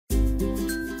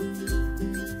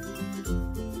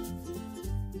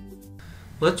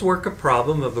let's work a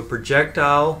problem of a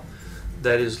projectile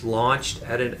that is launched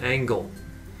at an angle.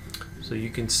 So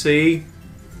you can see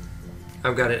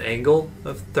I've got an angle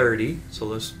of 30, so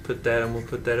let's put that, I'm going to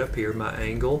put that up here. My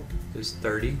angle is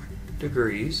 30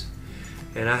 degrees,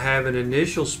 and I have an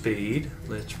initial speed,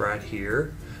 that's right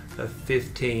here, of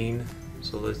 15,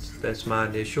 so that's my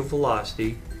initial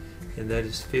velocity, and that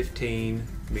is 15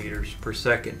 meters per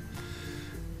second.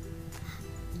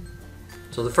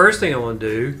 So the first thing I want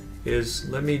to do is,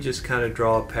 let me just kind of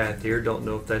draw a path here. Don't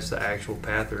know if that's the actual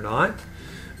path or not,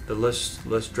 but let's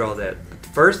draw that. But the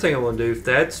first thing I want to do, if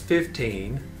that's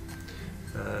 15,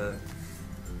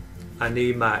 I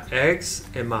need my x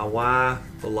and my y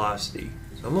velocity.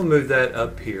 So I'm going to move that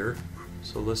up here.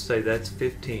 So let's say that's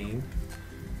 15.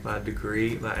 My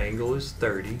angle is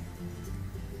 30.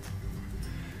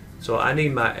 So I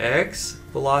need my x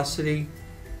velocity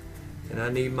and I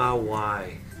need my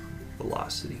y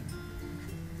velocity.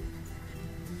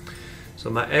 So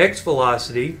my x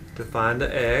velocity, to find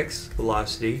the x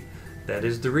velocity, that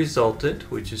is the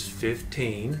resultant, which is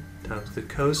 15 times the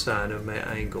cosine of my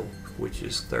angle, which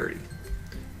is 30.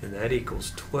 And that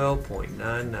equals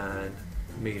 12.99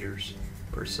 meters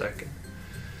per second.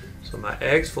 So my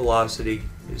x velocity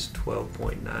is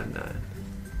 12.99.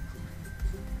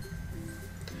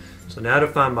 So now to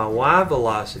find my y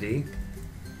velocity,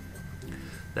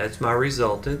 that's my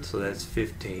resultant, so that's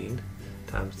 15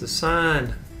 times the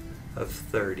sine of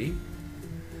 30,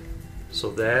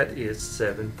 so that is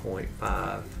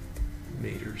 7.5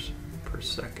 meters per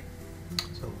second.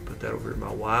 So I'll put that over here.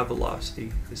 My y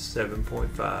velocity is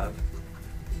 7.5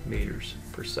 meters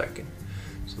per second.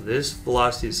 So this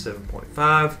velocity is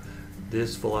 7.5,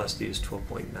 this velocity is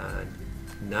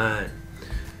 12.99.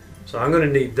 So I'm going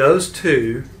to need those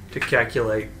two to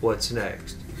calculate what's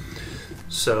next.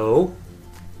 So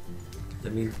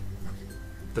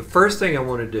the first thing I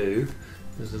want to do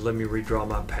is, let me redraw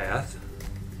my path.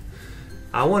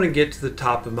 I want to get to the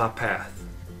top of my path,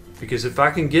 because if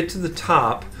I can get to the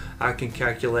top, I can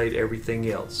calculate everything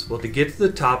else. Well, to get to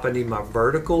the top, I need my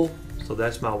vertical, so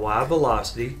that's my y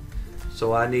velocity,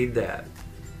 so I need that.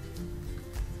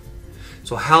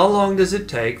 So how long does it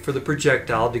take for the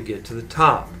projectile to get to the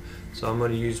top? So I'm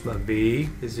going to use my v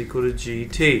is equal to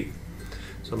gt.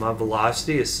 So my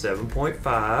velocity is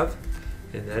 7.5,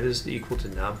 and that is equal to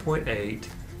 9.8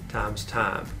 times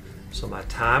time. So my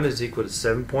time is equal to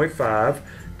 7.5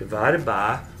 divided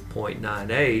by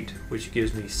 0.98, which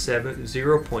gives me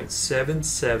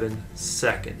 0.77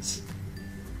 seconds.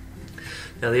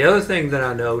 Now the other thing that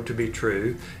I know to be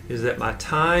true is that my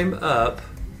time up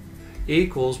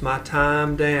equals my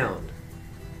time down.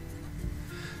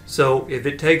 So if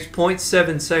it takes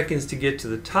 0.7 seconds to get to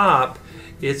the top,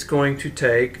 it's going to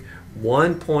take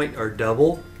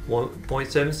double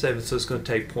 1.77, so it's going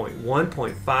to take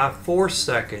 1.54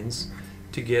 seconds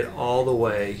to get all the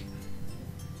way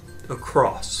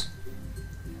across.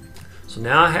 So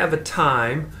now I have a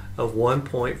time of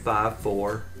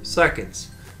 1.54 seconds.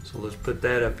 So let's put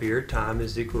that up here. Time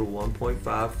is equal to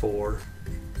 1.54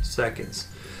 seconds.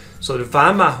 So to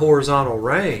find my horizontal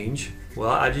range, well,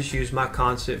 I just use my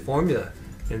constant formula,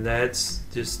 and that's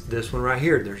just this one right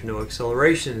here. There's no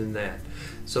acceleration in that.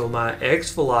 So my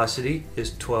x velocity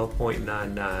is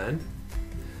 12.99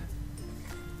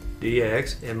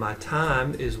 dx, and my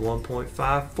time is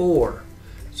 1.54.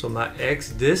 So my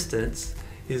x distance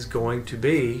is going to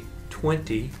be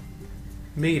 20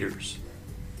 meters.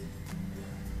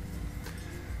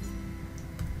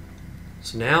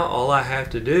 So now all I have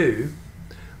to do,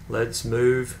 let's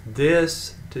move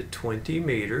this to 20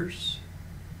 meters.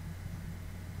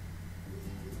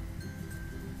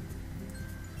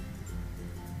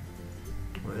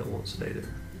 Well, it won't stay there.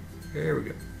 There we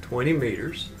go. 20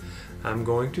 meters. I'm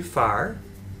going to fire.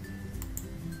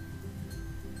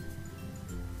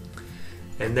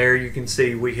 And there you can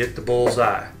see we hit the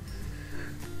bullseye.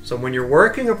 So when you're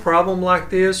working a problem like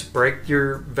this, break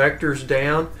your vectors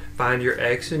down, find your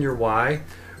x and your y.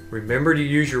 Remember to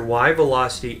use your y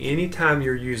velocity anytime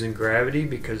you're using gravity,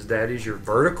 because that is your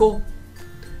vertical.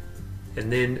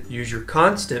 And then use your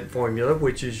constant formula,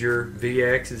 which is your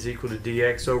Vx is equal to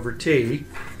dx over t.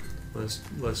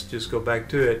 Let's just go back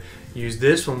to it. Use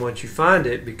this one once you find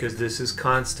it, because this is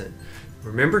constant.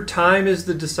 Remember, time is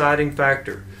the deciding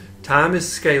factor. Time is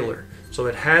scalar, so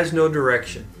it has no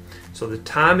direction. So the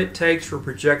time it takes for a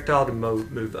projectile to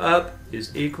move up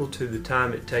is equal to the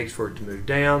time it takes for it to move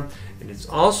down, and it's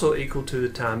also equal to the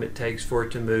time it takes for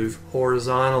it to move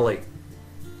horizontally.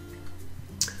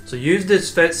 So use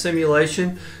this Phet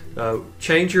simulation,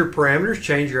 change your parameters,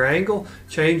 change your angle,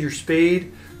 change your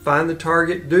speed, find the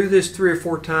target, do this 3 or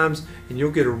 4 times, and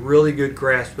you'll get a really good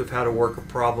grasp of how to work a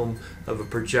problem of a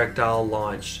projectile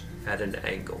launched at an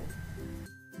angle.